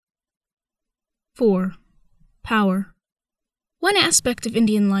4. Power. One aspect of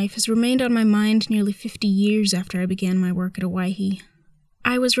Indian life has remained on my mind nearly 50 years after I began my work at Owyhee.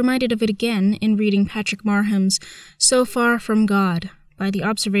 I was reminded of it again in reading Patrick Marham's So Far From God, by the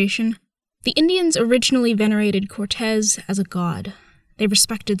observation, the Indians originally venerated Cortez as a god. They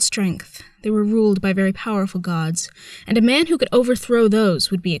respected strength, they were ruled by very powerful gods, and a man who could overthrow those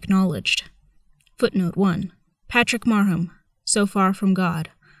would be acknowledged. Footnote 1. Patrick Marham, So Far From God,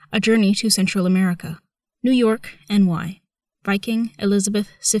 A Journey to Central America. New York, N.Y. Viking, Elizabeth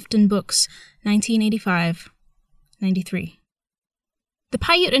Sifton Books, 1985-93. The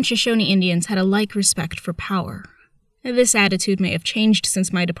Paiute and Shoshone Indians had a like respect for power. This attitude may have changed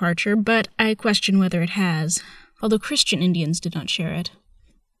since my departure, but I question whether it has, although Christian Indians did not share it.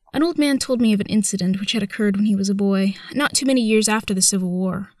 An old man told me of an incident which had occurred when he was a boy, not too many years after the Civil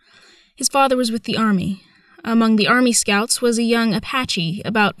War. His father was with the Army. Among the Army scouts was a young Apache,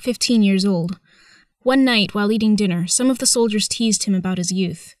 about 15 years old. One night, while eating dinner, some of the soldiers teased him about his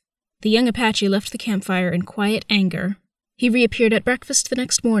youth. The young Apache left the campfire in quiet anger. He reappeared at breakfast the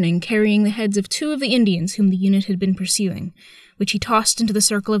next morning, carrying the heads of 2 of the Indians whom the unit had been pursuing, which he tossed into the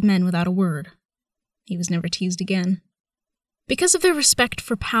circle of men without a word. He was never teased again. Because of their respect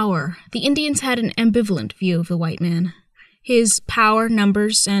for power, the Indians had an ambivalent view of the white man. His power,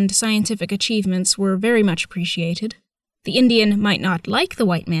 numbers, and scientific achievements were very much appreciated. The Indian might not like the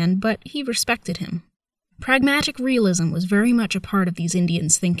white man, but he respected him. Pragmatic realism was very much a part of these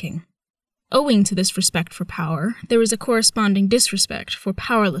Indians' thinking. Owing to this respect for power, there was a corresponding disrespect for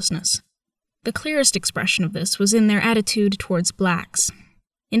powerlessness. The clearest expression of this was in their attitude towards blacks.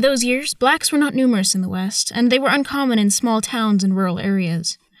 In those years, blacks were not numerous in the West, and they were uncommon in small towns and rural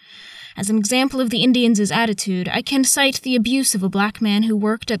areas. As an example of the Indians' attitude, I can cite the abuse of a black man who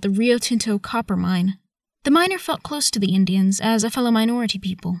worked at the Rio Tinto copper mine. The miner felt close to the Indians as a fellow minority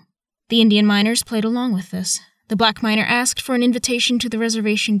people. The Indian miners played along with this. The black miner asked for an invitation to the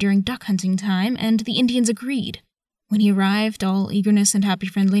reservation during duck hunting time, and the Indians agreed. When he arrived, all eagerness and happy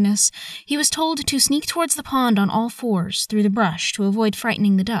friendliness, he was told to sneak towards the pond on all fours through the brush to avoid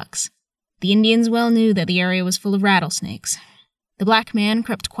frightening the ducks. The Indians well knew that the area was full of rattlesnakes. The black man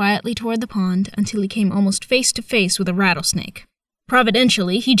crept quietly toward the pond until he came almost face to face with a rattlesnake.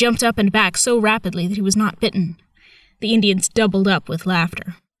 Providentially, he jumped up and back so rapidly that he was not bitten. The Indians doubled up with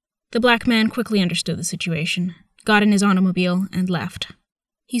laughter. The black man quickly understood the situation, got in his automobile, and left.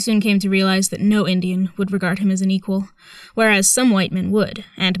 He soon came to realize that no Indian would regard him as an equal, whereas some white men would,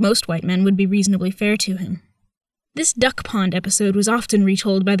 and most white men would be reasonably fair to him. This duck pond episode was often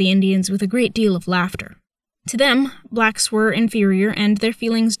retold by the Indians with a great deal of laughter. To them, blacks were inferior, and their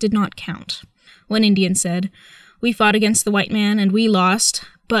feelings did not count. One Indian said, "We fought against the white man, and we lost,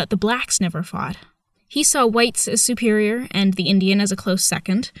 but the blacks never fought." He saw whites as superior, and the Indian as a close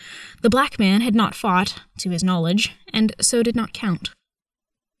second. The black man had not fought, to his knowledge, and so did not count.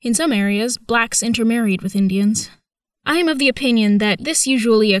 In some areas, blacks intermarried with Indians. I am of the opinion that this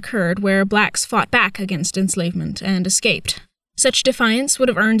usually occurred where blacks fought back against enslavement and escaped. Such defiance would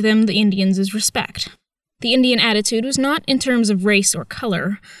have earned them the Indians' respect. The Indian attitude was not in terms of race or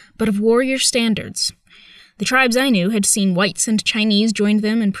color, but of warrior standards. The tribes I knew had seen whites and Chinese join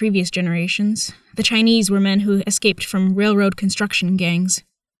them in previous generations. The Chinese were men who escaped from railroad construction gangs.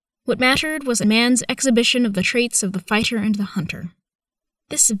 What mattered was a man's exhibition of the traits of the fighter and the hunter.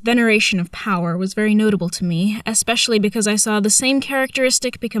 This veneration of power was very notable to me, especially because I saw the same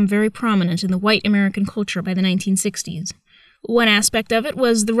characteristic become very prominent in the white American culture by the 1960s. One aspect of it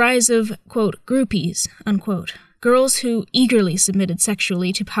was the rise of, quote, groupies, unquote, girls who eagerly submitted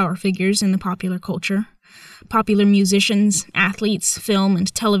sexually to power figures in the popular culture. Popular musicians, athletes, film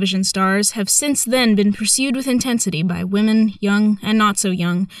and television stars have since then been pursued with intensity by women, young and not so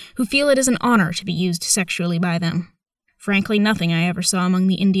young, who feel it is an honor to be used sexually by them. Frankly, nothing I ever saw among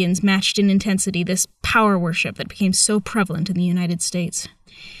the Indians matched in intensity this power worship that became so prevalent in the United States.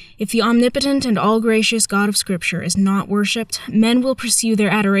 If the omnipotent and all-gracious God of Scripture is not worshipped, men will pursue their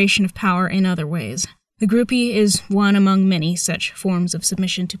adoration of power in other ways. The groupie is one among many such forms of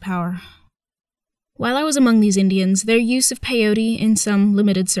submission to power. While I was among these Indians, their use of peyote in some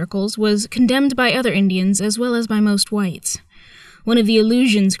limited circles was condemned by other Indians as well as by most whites. One of the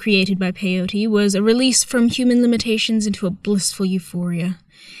illusions created by peyote was a release from human limitations into a blissful euphoria.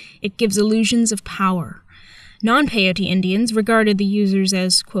 It gives illusions of power. Non-peyote Indians regarded the users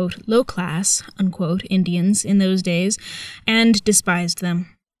as, quote, low-class, unquote, Indians in those days, and despised them.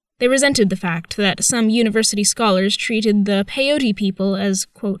 They resented the fact that some university scholars treated the peyote people as,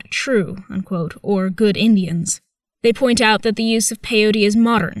 quote, true, unquote, or good Indians. They point out that the use of peyote is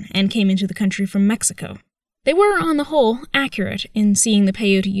modern and came into the country from Mexico. They were, on the whole, accurate in seeing the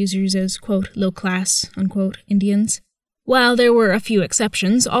peyote users as, quote, low-class, unquote, Indians. While there were a few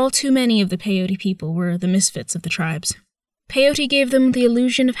exceptions, all too many of the peyote people were the misfits of the tribes. Peyote gave them the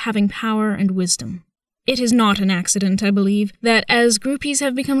illusion of having power and wisdom. It is not an accident, I believe, that as groupies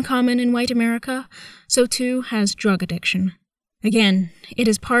have become common in white America, so too has drug addiction. Again, it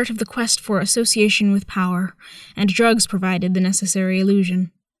is part of the quest for association with power, and drugs provided the necessary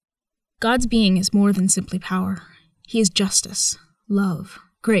illusion. God's being is more than simply power. He is justice, love,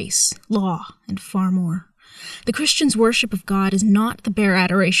 grace, law, and far more. The Christian's worship of God is not the bare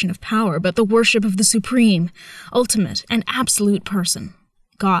adoration of power, but the worship of the supreme, ultimate, and absolute person,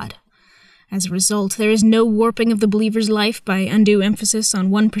 God. As a result, there is no warping of the believer's life by undue emphasis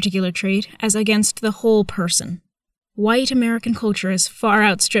on one particular trait as against the whole person. White American culture has far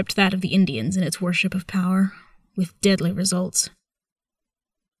outstripped that of the Indians in its worship of power, with deadly results.